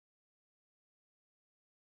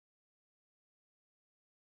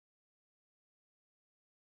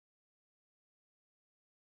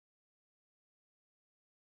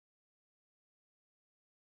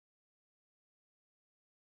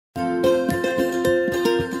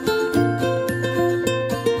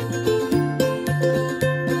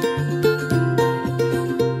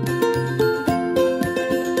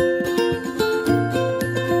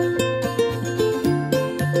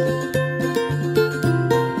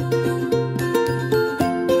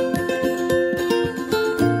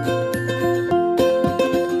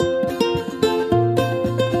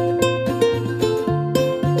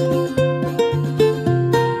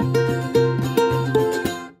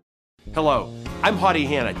I'm Haughty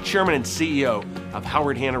Hanna, Chairman and CEO of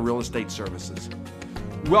Howard Hanna Real Estate Services.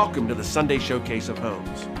 Welcome to the Sunday Showcase of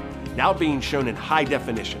Homes, now being shown in high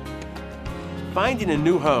definition. Finding a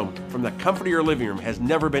new home from the comfort of your living room has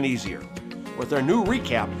never been easier, with our new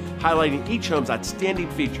recap highlighting each home's outstanding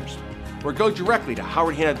features. Or go directly to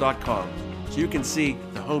howardhanna.com so you can see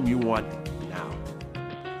the home you want now.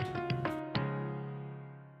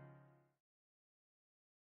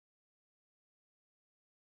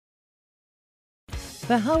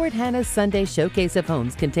 The Howard Hanna Sunday Showcase of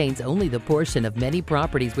Homes contains only the portion of many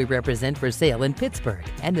properties we represent for sale in Pittsburgh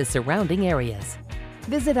and the surrounding areas.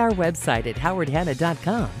 Visit our website at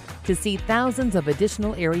howardhanna.com to see thousands of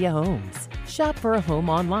additional area homes. Shop for a home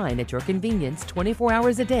online at your convenience 24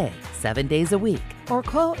 hours a day, 7 days a week, or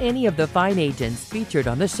call any of the fine agents featured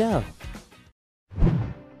on the show.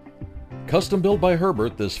 Custom built by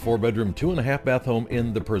Herbert, this 4-bedroom, 2.5-bath home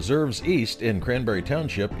in the Preserves East in Cranberry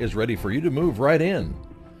Township is ready for you to move right in.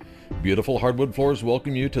 Beautiful hardwood floors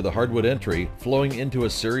welcome you to the hardwood entry, flowing into a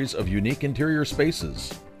series of unique interior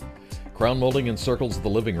spaces. Crown molding encircles the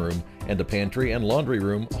living room, and a pantry and laundry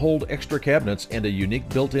room hold extra cabinets and a unique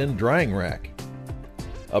built-in drying rack.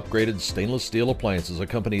 Upgraded stainless steel appliances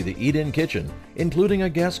accompany the eat-in kitchen, including a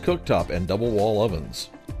gas cooktop and double-wall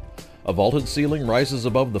ovens. A vaulted ceiling rises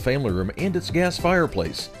above the family room and its gas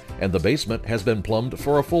fireplace, and the basement has been plumbed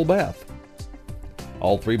for a full bath.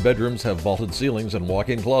 All 3 bedrooms have vaulted ceilings and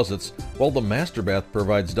walk-in closets, while the master bath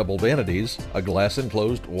provides double vanities, a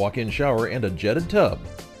glass-enclosed walk-in shower, and a jetted tub.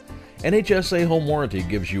 An HSA home warranty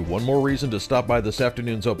gives you one more reason to stop by this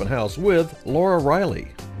afternoon's open house with Laura Riley.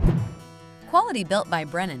 Quality built by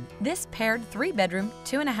Brennan, this paired 3-bedroom,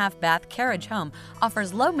 2.5-bath carriage home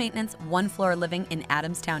offers low-maintenance, 1-floor living in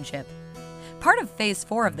Adams Township. Part of Phase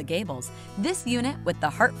 4 of the Gables, this unit with the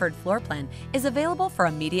Hartford floor plan is available for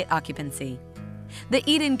immediate occupancy. The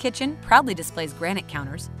eat-in kitchen proudly displays granite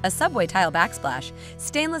counters, a subway tile backsplash,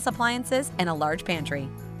 stainless appliances, and a large pantry.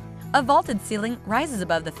 A vaulted ceiling rises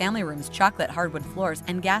above the family room's chocolate hardwood floors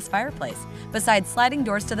and gas fireplace, besides sliding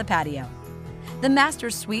doors to the patio. The master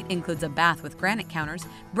suite includes a bath with granite counters,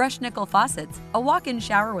 brushed nickel faucets, a walk-in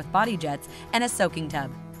shower with body jets, and a soaking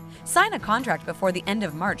tub. Sign a contract before the end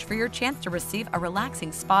of March for your chance to receive a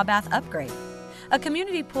relaxing spa bath upgrade. A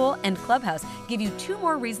community pool and clubhouse give you 2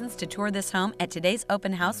 more reasons to tour this home at today's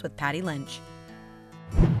open house with Patty Lynch.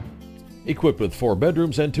 Equipped with 4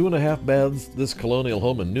 bedrooms and 2.5 baths, this colonial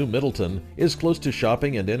home in New Middleton is close to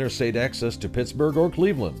shopping and interstate access to Pittsburgh or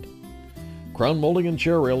Cleveland. Crown molding and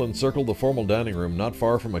chair rail encircle the formal dining room not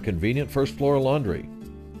far from a convenient first-floor laundry.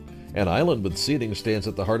 An island with seating stands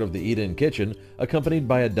at the heart of the eat-in kitchen, accompanied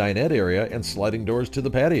by a dinette area and sliding doors to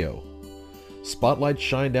the patio. Spotlights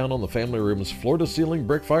shine down on the family room's floor-to-ceiling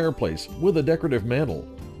brick fireplace with a decorative mantel.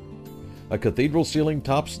 A cathedral ceiling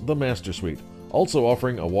tops the master suite, also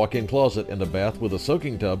offering a walk-in closet and a bath with a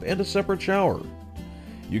soaking tub and a separate shower.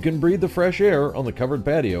 You can breathe the fresh air on the covered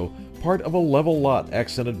patio, part of a level lot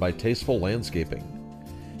accented by tasteful landscaping.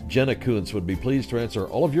 Jenna Kuntz would be pleased to answer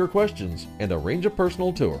all of your questions and arrange a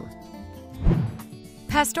personal tour.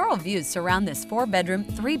 Pastoral views surround this 4-bedroom,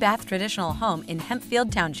 3-bath traditional home in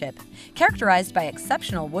Hempfield Township, characterized by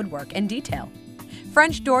exceptional woodwork and detail.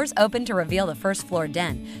 French doors open to reveal the first-floor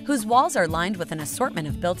den, whose walls are lined with an assortment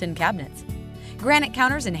of built-in cabinets. Granite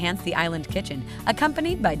counters enhance the island kitchen,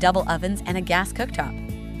 accompanied by double ovens and a gas cooktop.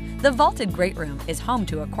 The vaulted great room is home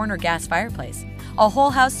to a corner gas fireplace. A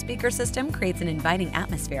whole-house speaker system creates an inviting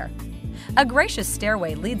atmosphere. A gracious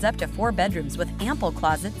stairway leads up to 4 bedrooms with ample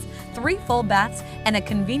closets, 3 full baths, and a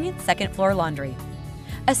convenient 2nd-floor laundry.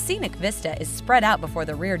 A scenic vista is spread out before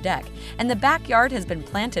the rear deck, and the backyard has been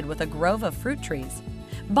planted with a grove of fruit trees.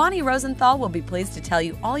 Bonnie Rosenthal will be pleased to tell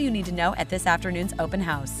you all you need to know at this afternoon's open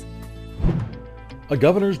house. A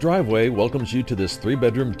governor's driveway welcomes you to this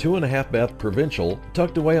 3-bedroom, 2.5-bath provincial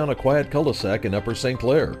tucked away on a quiet cul-de-sac in Upper St.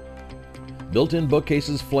 Clair. Built-in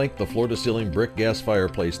bookcases flank the floor-to-ceiling brick gas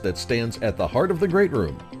fireplace that stands at the heart of the great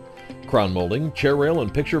room. Crown molding, chair rail,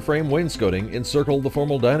 and picture frame wainscoting encircle the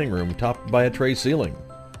formal dining room topped by a tray ceiling.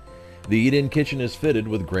 The eat-in kitchen is fitted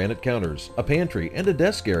with granite counters, a pantry, and a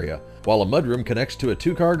desk area, while a mudroom connects to a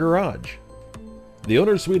 2-car garage. The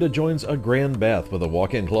owner's suite adjoins a grand bath with a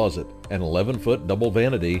walk-in closet, an 11-foot double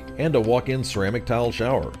vanity, and a walk-in ceramic tile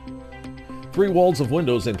shower. 3 walls of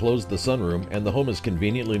windows enclose the sunroom, and the home is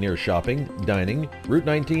conveniently near shopping, dining, Route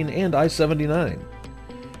 19, and I-79.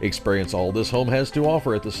 Experience all this home has to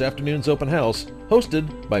offer at this afternoon's open house,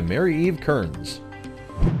 hosted by Mary Eve Kearns.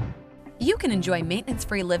 You can enjoy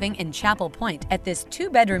maintenance-free living in Chapel Point at this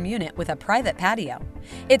 2-bedroom unit with a private patio.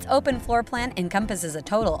 Its open floor plan encompasses a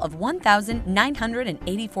total of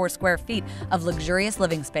 1,984 square feet of luxurious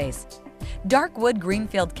living space. Dark wood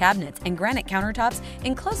Greenfield cabinets and granite countertops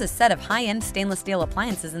enclose a set of high-end stainless steel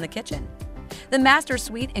appliances in the kitchen. The master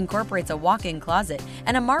suite incorporates a walk-in closet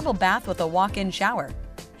and a marble bath with a walk-in shower.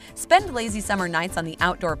 Spend lazy summer nights on the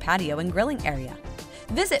outdoor patio and grilling area.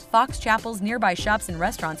 Visit Fox Chapel's nearby shops and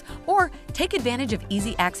restaurants, or take advantage of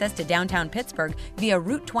easy access to downtown Pittsburgh via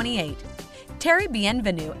Route 28. Terry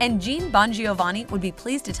Bienvenu and Jean Bongiovanni would be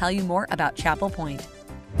pleased to tell you more about Chapel Point.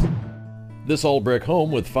 This all-brick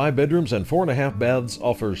home with 5 bedrooms and 4.5 baths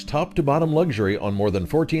offers top-to-bottom luxury on more than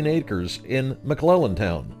 14 acres in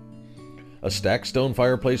McClellantown. A stacked stone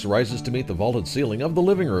fireplace rises to meet the vaulted ceiling of the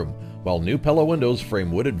living room, while new Pella windows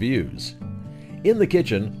frame wooded views. In the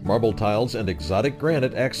kitchen, marble tiles and exotic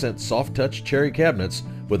granite accent soft-touch cherry cabinets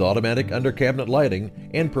with automatic under-cabinet lighting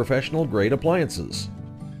and professional-grade appliances.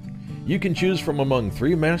 You can choose from among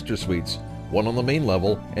 3 master suites, 1 on the main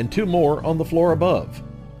level and 2 more on the floor above.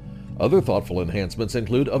 Other thoughtful enhancements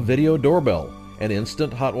include a video doorbell, an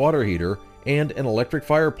instant hot water heater, and an electric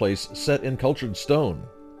fireplace set in cultured stone.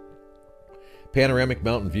 Panoramic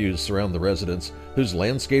mountain views surround the residence, whose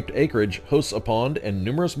landscaped acreage hosts a pond and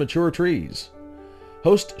numerous mature trees.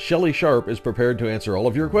 Host Shelley Sharp is prepared to answer all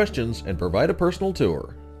of your questions and provide a personal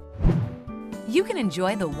tour. You can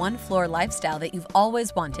enjoy the one-floor lifestyle that you've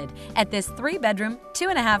always wanted at this 3-bedroom,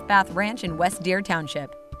 2.5-bath ranch in West Deer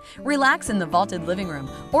Township. Relax in the vaulted living room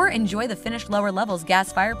or enjoy the finished lower levels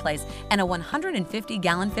gas fireplace and a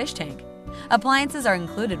 150-gallon fish tank. Appliances are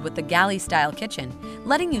included with the galley-style kitchen,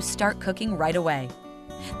 letting you start cooking right away.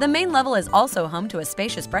 The main level is also home to a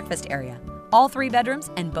spacious breakfast area, all 3 bedrooms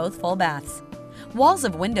and both full baths. Walls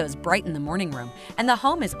of windows brighten the morning room, and the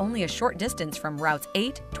home is only a short distance from routes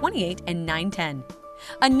 8, 28, and 910.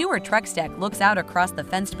 A newer truck stack looks out across the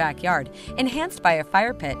fenced backyard, enhanced by a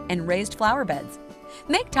fire pit and raised flower beds.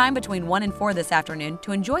 Make time between 1 and 4 this afternoon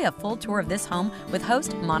to enjoy a full tour of this home with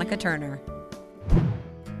host Monica Turner.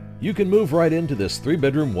 You can move right into this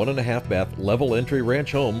 3-bedroom, 1.5-bath level entry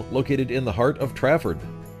ranch home located in the heart of Trafford.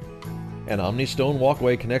 An omni-stone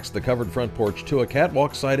walkway connects the covered front porch to a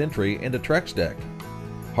catwalk side entry and a Trex deck.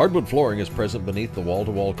 Hardwood flooring is present beneath the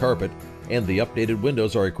wall-to-wall carpet, and the updated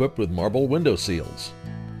windows are equipped with marble window seals.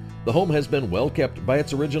 The home has been well kept by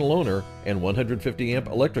its original owner, and 150-amp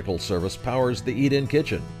electrical service powers the eat-in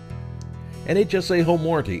kitchen. An HSA home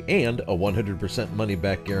warranty and a 100%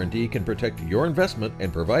 money-back guarantee can protect your investment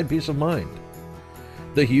and provide peace of mind.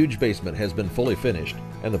 The huge basement has been fully finished,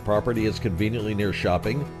 and the property is conveniently near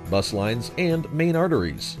shopping, bus lines, and main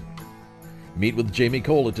arteries. Meet with Jamie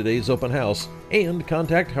Cole at today's open house and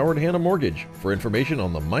contact Howard Hanna Mortgage for information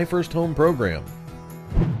on the My First Home program.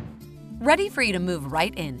 Ready for you to move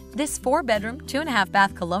right in, this 4-bedroom,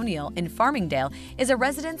 2.5-bath colonial in Farmingdale is a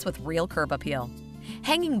residence with real curb appeal.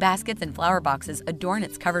 Hanging baskets and flower boxes adorn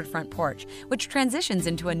its covered front porch, which transitions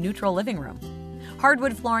into a neutral living room.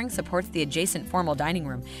 Hardwood flooring supports the adjacent formal dining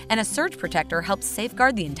room, and a surge protector helps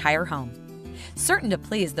safeguard the entire home. Certain to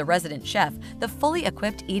please the resident chef, the fully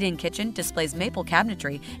equipped eat-in kitchen displays maple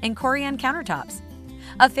cabinetry and corian countertops.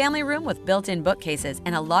 A family room with built-in bookcases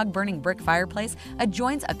and a log-burning brick fireplace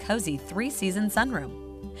adjoins a cozy 3-season sunroom.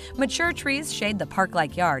 Mature trees shade the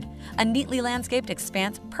park-like yard, a neatly landscaped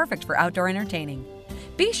expanse perfect for outdoor entertaining.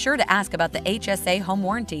 Be sure to ask about the HSA home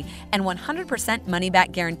warranty and 100%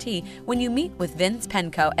 money-back guarantee when you meet with Vince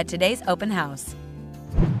Penco at today's open house.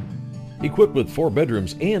 Equipped with 4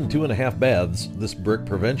 bedrooms and 2.5 baths, this brick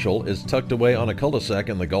provincial is tucked away on a cul-de-sac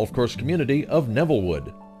in the golf course community of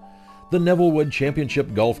Nevillewood. The Nevillewood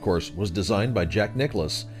Championship Golf Course was designed by Jack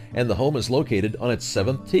Nicklaus, and the home is located on its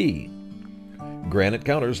 7th tee. Granite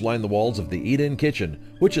counters line the walls of the eat-in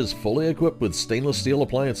kitchen, which is fully equipped with stainless steel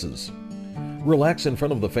appliances. Relax in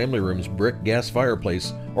front of the family room's brick gas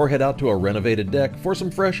fireplace or head out to a renovated deck for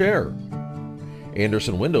some fresh air.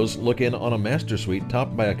 Anderson windows look in on a master suite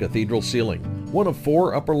topped by a cathedral ceiling, one of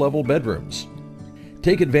 4 upper-level bedrooms.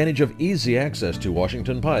 Take advantage of easy access to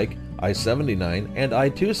Washington Pike, I-79 and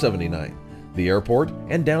I-279, the airport,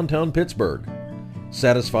 and downtown Pittsburgh.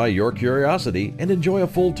 Satisfy your curiosity and enjoy a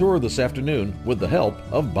full tour this afternoon with the help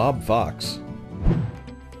of Bob Fox.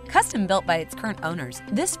 Custom built by its current owners,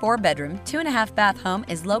 this 4-bedroom, 2.5-bath home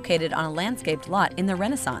is located on a landscaped lot in the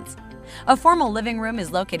Renaissance. A formal living room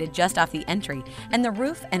is located just off the entry, and the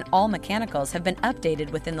roof and all mechanicals have been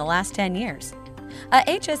updated within the last 10 years. A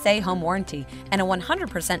HSA home warranty and a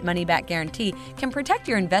 100% money-back guarantee can protect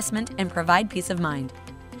your investment and provide peace of mind.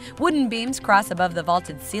 Wooden beams cross above the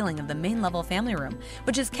vaulted ceiling of the main-level family room,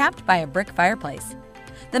 which is capped by a brick fireplace.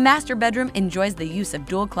 The master bedroom enjoys the use of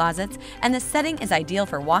dual closets, and the setting is ideal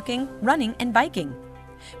for walking, running, and biking.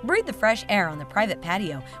 Breathe the fresh air on the private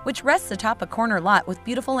patio, which rests atop a corner lot with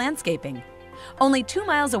beautiful landscaping. Only 2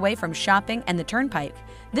 miles away from shopping and the Turnpike,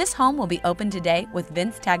 this home will be open today with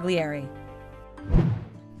Vince Taglieri.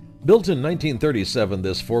 Built in 1937,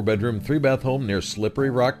 this 4-bedroom, 3-bath home near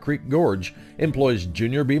Slippery Rock Creek Gorge employs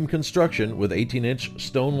junior beam construction with 18-inch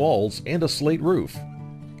stone walls and a slate roof.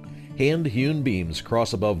 Hand-hewn beams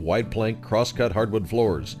cross above wide plank cross-cut hardwood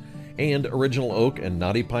floors, and original oak and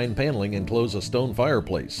knotty pine paneling enclose a stone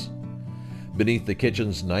fireplace. Beneath the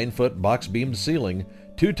kitchen's 9-foot box-beamed ceiling,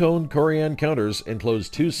 2-toned Corian counters enclose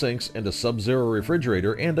 2 sinks and a Sub-Zero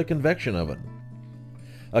refrigerator and a convection oven.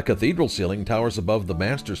 A cathedral ceiling towers above the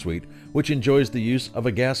master suite, which enjoys the use of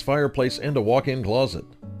a gas fireplace and a walk-in closet.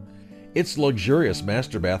 Its luxurious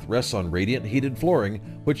master bath rests on radiant heated flooring,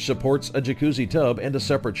 which supports a jacuzzi tub and a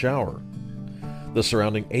separate shower. The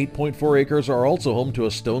surrounding 8.4 acres are also home to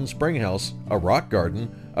a stone spring house, a rock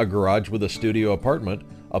garden, a garage with a studio apartment,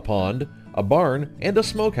 a pond, a barn, and a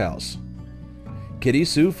smokehouse. Kitty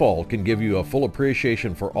Sue Fall can give you a full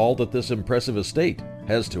appreciation for all that this impressive estate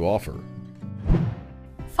has to offer.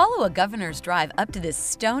 Follow a governor's drive up to this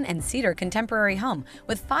stone and cedar contemporary home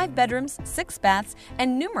with 5 bedrooms, 6 baths,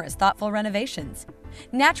 and numerous thoughtful renovations.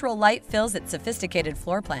 Natural light fills its sophisticated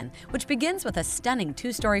floor plan, which begins with a stunning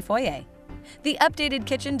 2-story foyer. The updated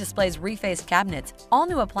kitchen displays refaced cabinets, all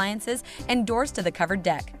new appliances, and doors to the covered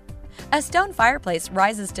deck. A stone fireplace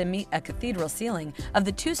rises to meet a cathedral ceiling of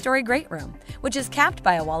the 2-story great room, which is capped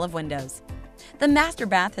by a wall of windows. The master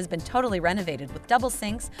bath has been totally renovated with double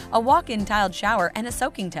sinks, a walk-in tiled shower, and a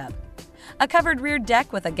soaking tub. A covered rear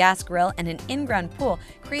deck with a gas grill and an in-ground pool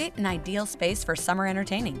create an ideal space for summer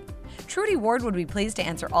entertaining. Trudy Ward would be pleased to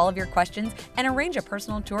answer all of your questions and arrange a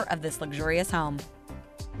personal tour of this luxurious home.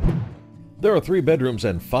 There are 3 bedrooms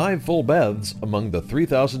and 5 full baths among the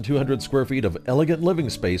 3,200 square feet of elegant living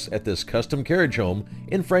space at this custom carriage home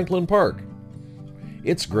in Franklin Park.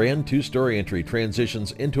 Its grand 2-story entry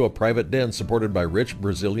transitions into a private den supported by rich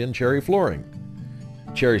Brazilian cherry flooring.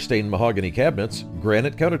 Cherry-stained mahogany cabinets,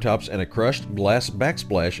 granite countertops, and a crushed glass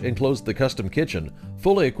backsplash enclose the custom kitchen,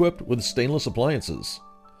 fully equipped with stainless appliances.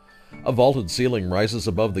 A vaulted ceiling rises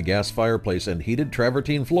above the gas fireplace and heated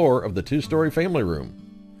travertine floor of the 2-story family room.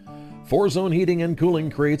 4-zone heating and cooling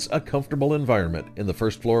creates a comfortable environment in the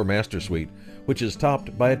first-floor master suite, which is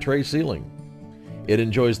topped by a tray ceiling. It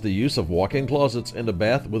enjoys the use of walk-in closets and a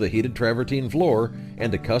bath with a heated travertine floor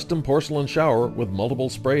and a custom porcelain shower with multiple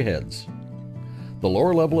spray heads. The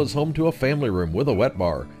lower level is home to a family room with a wet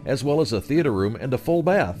bar, as well as a theater room and a full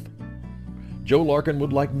bath. Joe Larkin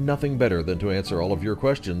would like nothing better than to answer all of your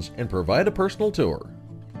questions and provide a personal tour.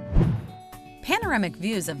 Panoramic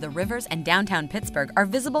views of the rivers and downtown Pittsburgh are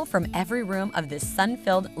visible from every room of this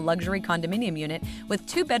sun-filled luxury condominium unit with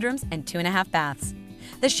 2 bedrooms and 2.5 baths.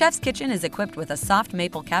 The chef's kitchen is equipped with a soft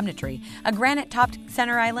maple cabinetry, a granite-topped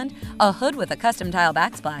center island, a hood with a custom tile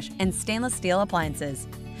backsplash, and stainless steel appliances.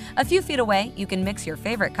 A few feet away, you can mix your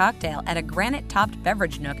favorite cocktail at a granite-topped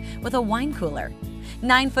beverage nook with a wine cooler.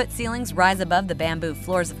 9-foot ceilings rise above the bamboo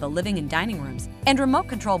floors of the living and dining rooms, and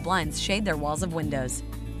remote-control blinds shade their walls of windows.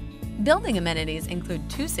 Building amenities include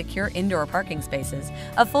 2 secure indoor parking spaces,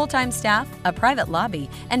 a full-time staff, a private lobby,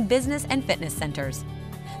 and business and fitness centers.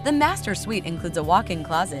 The master suite includes a walk-in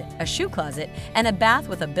closet, a shoe closet, and a bath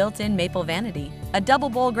with a built-in maple vanity, a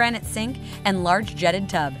double-bowl granite sink, and large jetted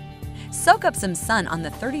tub. Soak up some sun on the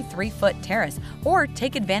 33-foot terrace or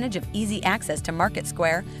take advantage of easy access to Market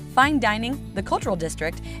Square, fine dining, the Cultural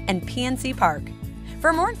District, and PNC Park.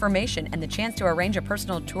 For more information and the chance to arrange a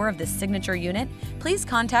personal tour of this signature unit, please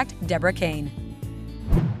contact Deborah Kane.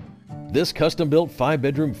 This custom-built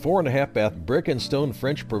 5-bedroom, 4.5-bath brick and stone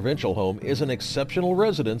French provincial home is an exceptional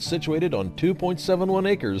residence situated on 2.71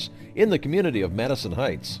 acres in the community of Madison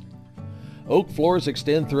Heights. Oak floors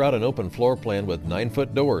extend throughout an open floor plan with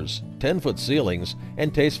 9-foot doors, 10-foot ceilings,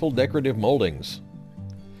 and tasteful decorative moldings.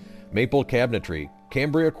 Maple cabinetry,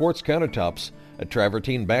 Cambria quartz countertops, a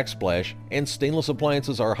travertine backsplash, and stainless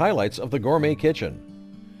appliances are highlights of the gourmet kitchen.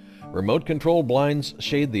 Remote control blinds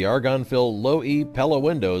shade the argon-filled low-E Pella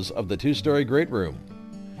windows of the 2-story great room.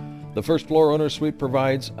 The first floor owner suite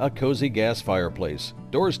provides a cozy gas fireplace,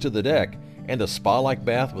 doors to the deck, and a spa-like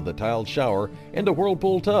bath with a tiled shower and a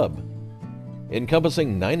whirlpool tub.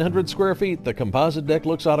 Encompassing 900 square feet, the composite deck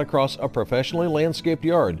looks out across a professionally landscaped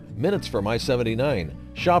yard, minutes from I-79,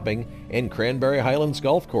 shopping, and Cranberry Highlands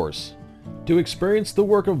Golf Course. To experience the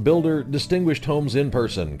work of builder Distinguished Homes in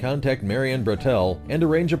person, contact Marianne Brattel and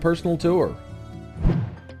arrange a personal tour.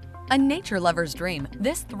 A nature lover's dream,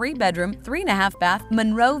 this 3-bedroom, 3.5-bath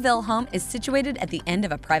Monroeville home is situated at the end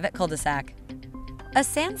of a private cul-de-sac. A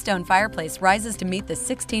sandstone fireplace rises to meet the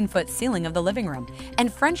 16-foot ceiling of the living room,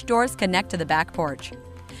 and French doors connect to the back porch.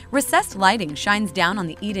 Recessed lighting shines down on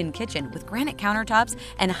the eat-in kitchen with granite countertops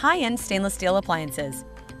and high-end stainless steel appliances.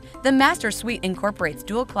 The master suite incorporates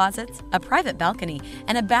dual closets, a private balcony,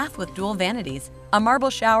 and a bath with dual vanities, a marble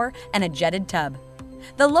shower, and a jetted tub.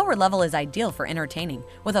 The lower level is ideal for entertaining,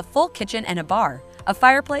 with a full kitchen and a bar, a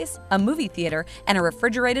fireplace, a movie theater, and a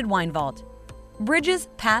refrigerated wine vault. Bridges,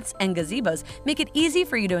 paths, and gazebos make it easy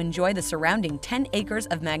for you to enjoy the surrounding 10 acres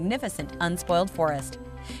of magnificent unspoiled forest.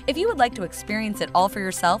 If you would like to experience it all for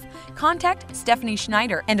yourself, contact Stephanie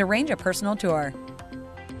Schneider and arrange a personal tour.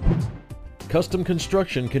 Custom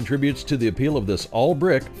construction contributes to the appeal of this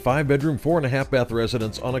all-brick, 5-bedroom, 4.5-bath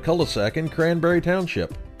residence on a cul-de-sac in Cranberry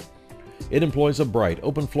Township. It employs a bright,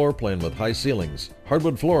 open floor plan with high ceilings,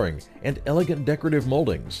 hardwood flooring, and elegant decorative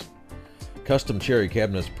moldings. Custom cherry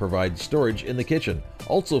cabinets provide storage in the kitchen,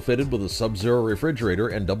 also fitted with a Sub-Zero refrigerator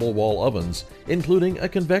and double-wall ovens, including a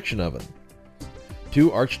convection oven.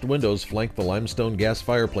 2 arched windows flank the limestone gas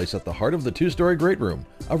fireplace at the heart of the 2-story great room,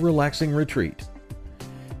 a relaxing retreat.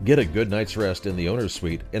 Get a good night's rest in the owner's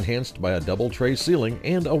suite, enhanced by a double tray ceiling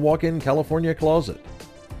and a walk-in California closet.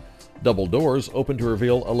 Double doors open to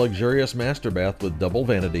reveal a luxurious master bath with double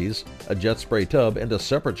vanities, a jet spray tub, and a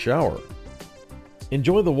separate shower.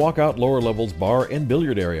 Enjoy the walkout lower levels bar and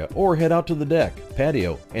billiard area, or head out to the deck,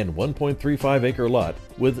 patio, and 1.35-acre lot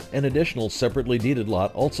with an additional separately deeded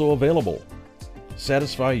lot also available.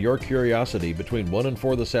 Satisfy your curiosity between 1 and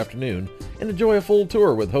 4 this afternoon and enjoy a full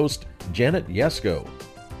tour with host Janet Yasko.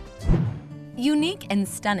 Unique and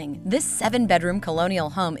stunning, this 7-bedroom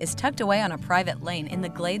colonial home is tucked away on a private lane in the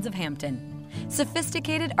glades of Hampton.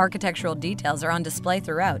 Sophisticated architectural details are on display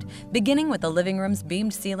throughout, beginning with the living room's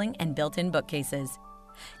beamed ceiling and built-in bookcases.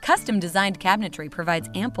 Custom-designed cabinetry provides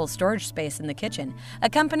ample storage space in the kitchen,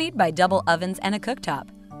 accompanied by double ovens and a cooktop.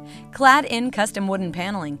 Clad in custom wooden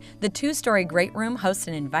paneling, the 2-story great room hosts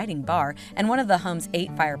an inviting bar and one of the home's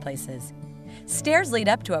 8 fireplaces. Stairs lead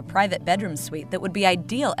up to a private bedroom suite that would be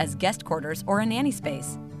ideal as guest quarters or a nanny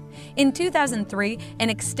space. In 2003, an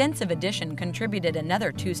extensive addition contributed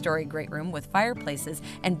another 2-story great room with fireplaces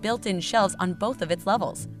and built-in shelves on both of its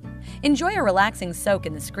levels. Enjoy a relaxing soak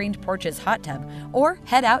in the screened porch's hot tub, or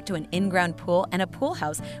head out to an in-ground pool and a pool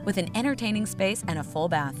house with an entertaining space and a full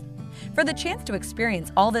bath. For the chance to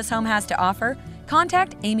experience all this home has to offer,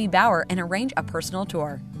 contact Amy Bauer and arrange a personal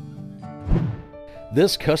tour.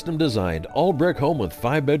 This custom-designed, all-brick home with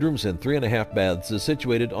 5 bedrooms and 3.5 baths is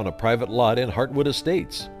situated on a private lot in Heartwood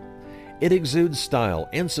Estates. It exudes style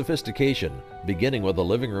and sophistication, beginning with a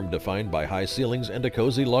living room defined by high ceilings and a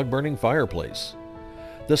cozy log-burning fireplace.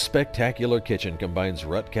 The spectacular kitchen combines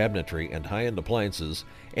rut cabinetry and high-end appliances,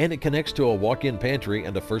 and it connects to a walk-in pantry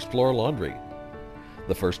and a first-floor laundry.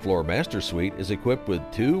 The first-floor master suite is equipped with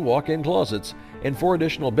 2 walk-in closets, and 4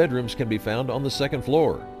 additional bedrooms can be found on the 2nd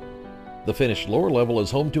floor. The finished lower level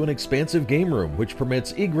is home to an expansive game room, which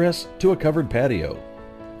permits egress to a covered patio.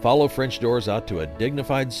 Follow French doors out to a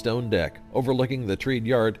dignified stone deck overlooking the treed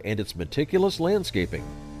yard and its meticulous landscaping.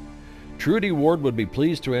 Trudy Ward would be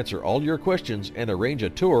pleased to answer all your questions and arrange a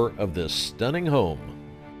tour of this stunning home.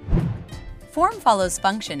 Form follows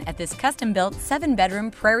function at this custom-built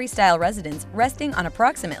 7-bedroom prairie-style residence resting on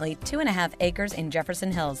approximately 2.5 acres in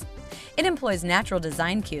Jefferson Hills. It employs natural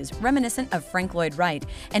design cues reminiscent of Frank Lloyd Wright,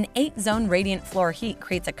 and 8-zone radiant floor heat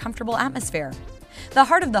creates a comfortable atmosphere. The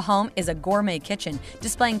heart of the home is a gourmet kitchen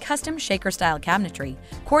displaying custom shaker-style cabinetry,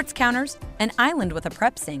 quartz counters, an island with a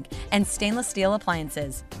prep sink, and stainless steel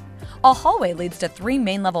appliances. A hallway leads to 3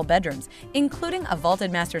 main-level bedrooms, including a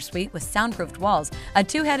vaulted master suite with soundproofed walls, a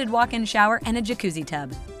 2-headed walk-in shower, and a jacuzzi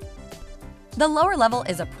tub. The lower level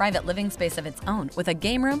is a private living space of its own with a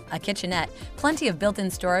game room, a kitchenette, plenty of built-in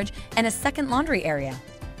storage, and a second laundry area.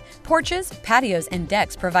 Porches, patios, and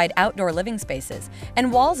decks provide outdoor living spaces,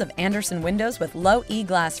 and walls of Anderson windows with low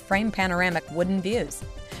E-glass frame panoramic wooden views.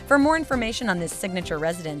 For more information on this signature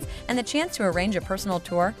residence and the chance to arrange a personal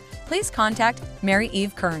tour, please contact Mary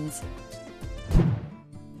Eve Kearns.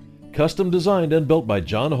 Custom designed and built by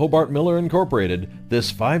John Hobart Miller Incorporated,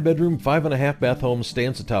 this 5-bedroom, 5.5-bath home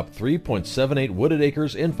stands atop 3.78 wooded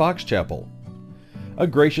acres in Fox Chapel. A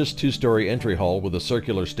gracious 2-story entry hall with a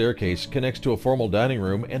circular staircase connects to a formal dining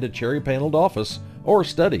room and a cherry-paneled office or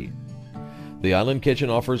study. The island kitchen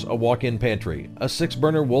offers a walk-in pantry, a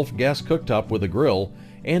 6-burner Wolf gas cooktop with a grill,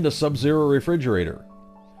 and a Sub-Zero refrigerator.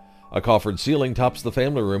 A coffered ceiling tops the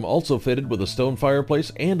family room, also fitted with a stone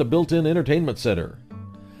fireplace and a built-in entertainment center.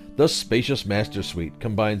 The spacious master suite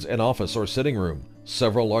combines an office or sitting room,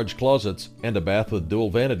 several large closets, and a bath with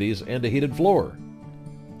dual vanities and a heated floor.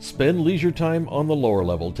 Spend leisure time on the lower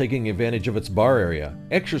level taking advantage of its bar area,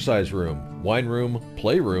 exercise room, wine room,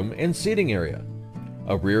 playroom, and seating area.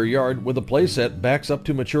 A rear yard with a playset backs up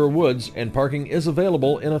to mature woods, and parking is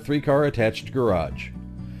available in a 3-car attached garage.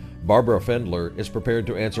 Barbara Fendler is prepared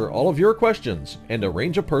to answer all of your questions and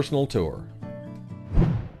arrange a personal tour.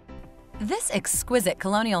 This exquisite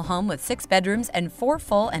colonial home with 6 bedrooms and 4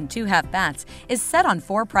 full and 2 half baths is set on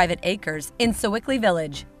 4 private acres in Sewickley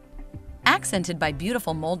Village. Accented by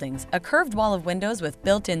beautiful moldings, a curved wall of windows with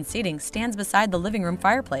built-in seating stands beside the living room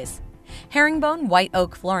fireplace. Herringbone white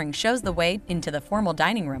oak flooring shows the way into the formal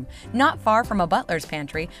dining room, not far from a butler's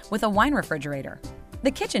pantry with a wine refrigerator.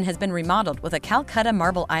 The kitchen has been remodeled with a Calcutta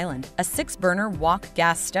marble island, a 6-burner wok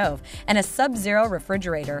gas stove, and a Sub-Zero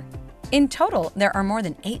refrigerator. In total, there are more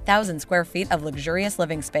than 8,000 square feet of luxurious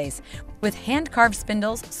living space, with hand-carved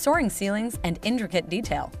spindles, soaring ceilings, and intricate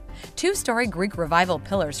detail. 2-story Greek Revival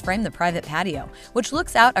pillars frame the private patio, which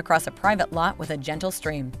looks out across a private lot with a gentle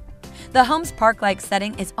stream. The home's park-like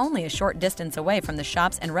setting is only a short distance away from the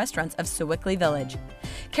shops and restaurants of Sewickley Village.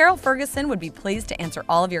 Carol Ferguson would be pleased to answer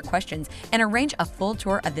all of your questions and arrange a full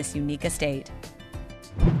tour of this unique estate.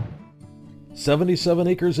 77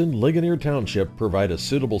 acres in Ligonier Township provide a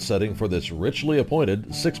suitable setting for this richly appointed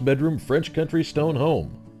 6-bedroom French country stone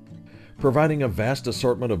home. Providing a vast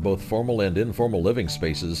assortment of both formal and informal living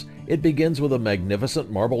spaces, it begins with a magnificent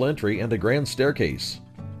marble entry and a grand staircase.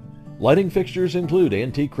 Lighting fixtures include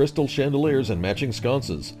antique crystal chandeliers and matching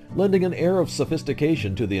sconces, lending an air of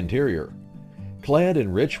sophistication to the interior. Clad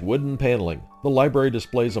in rich wooden paneling, the library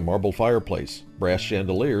displays a marble fireplace, brass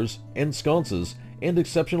chandeliers, and sconces, and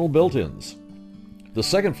exceptional built-ins. The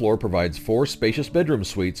second floor provides 4 spacious bedroom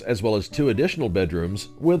suites as well as 2 additional bedrooms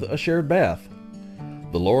with a shared bath.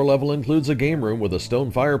 The lower level includes a game room with a stone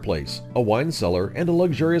fireplace, a wine cellar, and a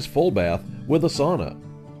luxurious full bath with a sauna.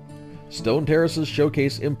 Stone terraces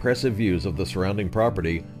showcase impressive views of the surrounding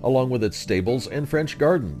property along with its stables and French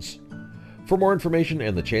gardens. For more information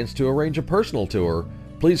and the chance to arrange a personal tour,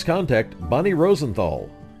 please contact Bonnie Rosenthal.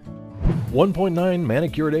 1.9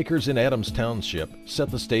 manicured acres in Adams Township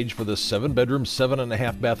set the stage for this 7-bedroom,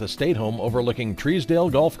 7.5-bath estate home overlooking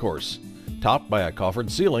Treesdale Golf Course. Topped by a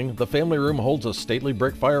coffered ceiling, the family room holds a stately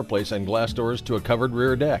brick fireplace and glass doors to a covered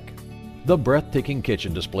rear deck. The breathtaking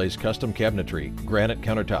kitchen displays custom cabinetry, granite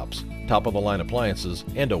countertops, top-of-the-line appliances,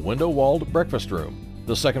 and a window-walled breakfast room.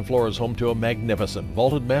 The second floor is home to a magnificent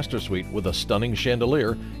vaulted master suite with a stunning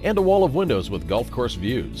chandelier and a wall of windows with golf course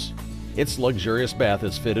views. Its luxurious bath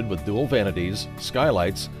is fitted with dual vanities,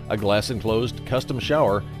 skylights, a glass-enclosed custom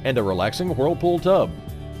shower, and a relaxing whirlpool tub.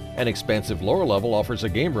 An expansive lower level offers a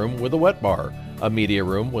game room with a wet bar, a media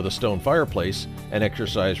room with a stone fireplace, an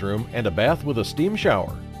exercise room, and a bath with a steam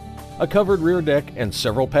shower. A covered rear deck and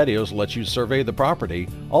several patios let you survey the property,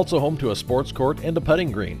 also home to a sports court and a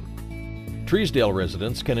putting green. Treesdale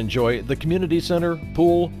residents can enjoy the community center,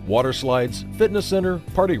 pool, water slides, fitness center,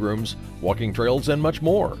 party rooms, walking trails, and much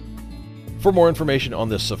more. For more information on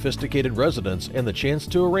this sophisticated residence and the chance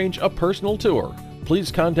to arrange a personal tour,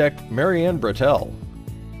 please contact Marianne Brettel.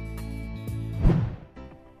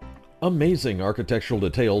 Amazing architectural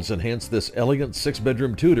details enhance this elegant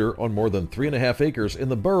 6-bedroom Tudor on more than 3.5 acres in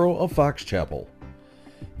the borough of Fox Chapel.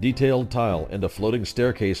 Detailed tile and a floating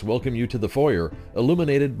staircase welcome you to the foyer,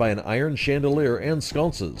 illuminated by an iron chandelier and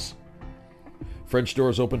sconces. French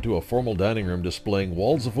doors open to a formal dining room displaying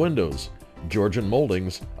walls of windows, Georgian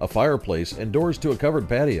moldings, a fireplace, and doors to a covered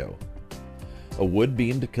patio. A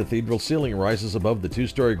wood-beamed cathedral ceiling rises above the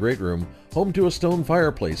 2-story great room, home to a stone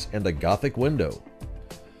fireplace and a Gothic window.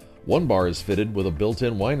 One bar is fitted with a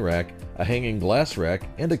built-in wine rack, a hanging glass rack,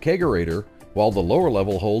 and a kegerator, while the lower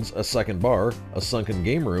level holds a second bar, a sunken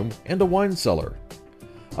game room, and a wine cellar.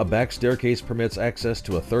 A back staircase permits access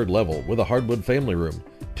to a 3rd level with a hardwood family room,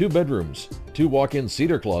 2 bedrooms, 2 walk-in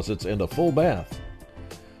cedar closets, and a full bath.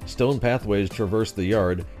 Stone pathways traverse the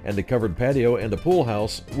yard, and a covered patio and a pool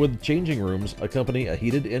house with changing rooms accompany a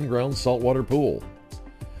heated in-ground saltwater pool.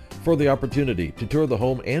 For the opportunity to tour the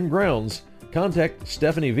home and grounds, contact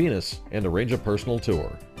Stephanie Venus and arrange a personal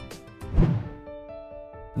tour.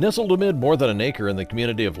 Nestled amid more than an acre in the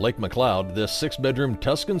community of Lake McLeod, this 6-bedroom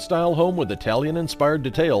Tuscan-style home with Italian-inspired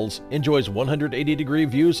details enjoys 180-degree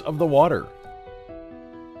views of the water.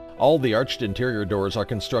 All the arched interior doors are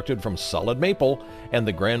constructed from solid maple, and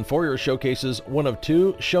the grand foyer showcases one of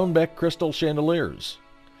 2 Schoenbeck crystal chandeliers.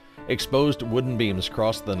 Exposed wooden beams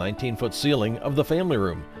cross the 19-foot ceiling of the family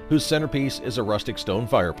room, whose centerpiece is a rustic stone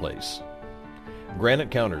fireplace.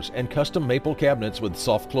 Granite counters and custom maple cabinets with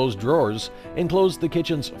soft-closed drawers enclose the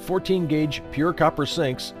kitchen's 14-gauge pure copper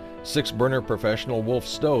sinks, 6-burner professional Wolf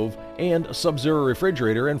stove, and Sub-Zero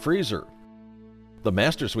refrigerator and freezer. The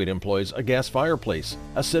master suite employs a gas fireplace,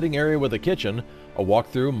 a sitting area with a kitchen, a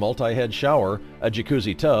walk-through multi-head shower, a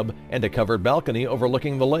jacuzzi tub, and a covered balcony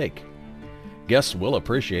overlooking the lake. Guests will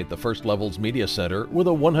appreciate the first level's media center with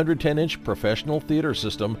a 110-inch professional theater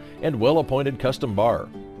system and well-appointed custom bar.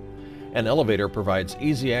 An elevator provides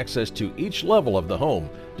easy access to each level of the home,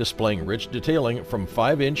 displaying rich detailing from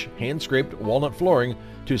 5-inch hand-scraped walnut flooring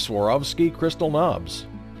to Swarovski crystal knobs.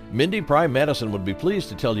 Mindy Pry Madison would be pleased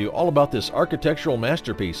to tell you all about this architectural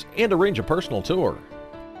masterpiece and arrange a personal tour.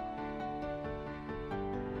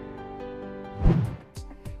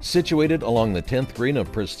 Situated along the 10th green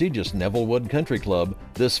of prestigious Nevillewood Country Club,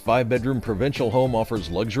 this 5-bedroom provincial home offers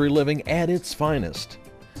luxury living at its finest.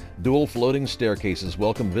 Dual floating staircases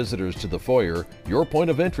welcome visitors to the foyer, your point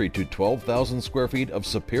of entry to 12,000 square feet of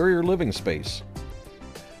superior living space.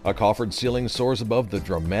 A coffered ceiling soars above the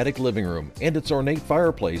dramatic living room and its ornate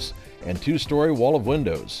fireplace and 2-story wall of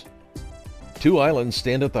windows. 2 islands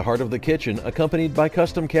stand at the heart of the kitchen, accompanied by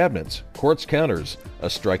custom cabinets, quartz counters, a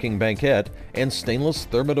striking banquette, and stainless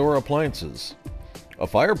Thermador appliances. A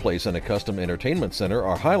fireplace and a custom entertainment center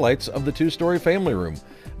are highlights of the 2-story family room,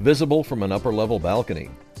 visible from an upper-level balcony.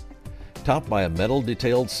 Topped by a metal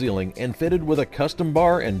detailed ceiling and fitted with a custom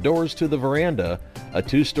bar and doors to the veranda, a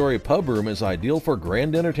 2-story pub room is ideal for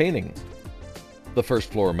grand entertaining. The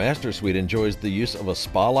first floor master suite enjoys the use of a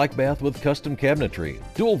spa-like bath with custom cabinetry,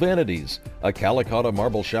 dual vanities, a Calicotta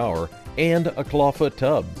marble shower, and a clawfoot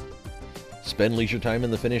tub. Spend leisure time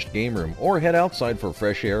in the finished game room or head outside for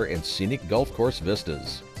fresh air and scenic golf course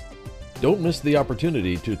vistas. Don't miss the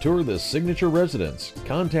opportunity to tour this signature residence.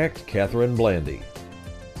 Contact Catherine Blandy.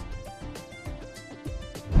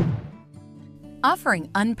 Offering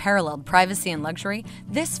unparalleled privacy and luxury,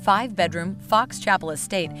 this 5-bedroom Fox Chapel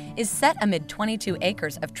estate is set amid 22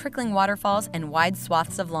 acres of trickling waterfalls and wide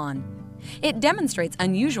swaths of lawn. It demonstrates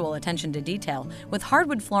unusual attention to detail with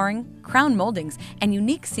hardwood flooring, crown moldings, and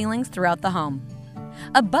unique ceilings throughout the home.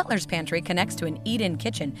 A butler's pantry connects to an eat-in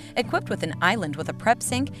kitchen equipped with an island with a prep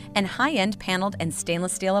sink and high-end paneled and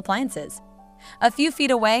stainless steel appliances. A few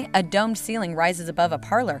feet away, a domed ceiling rises above a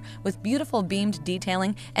parlor with beautiful beamed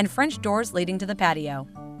detailing and French doors leading to the patio.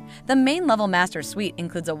 The main-level master suite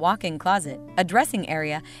includes a walk-in closet, a dressing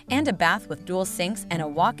area, and a bath with dual sinks and a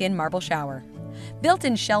walk-in marble shower.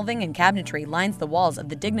 Built-in shelving and cabinetry lines the walls of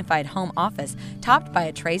the dignified home office, topped by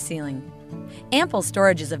a tray ceiling. Ample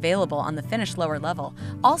storage is available on the finished lower level,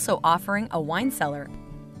 also offering a wine cellar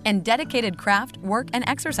and dedicated craft, work, and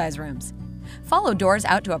exercise rooms. Follow doors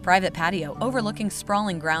out to a private patio overlooking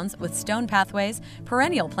sprawling grounds with stone pathways,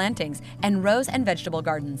 perennial plantings, and rose and vegetable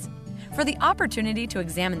gardens. For the opportunity to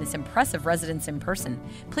examine this impressive residence in person,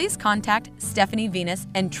 please contact Stephanie Venus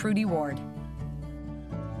and Trudy Ward.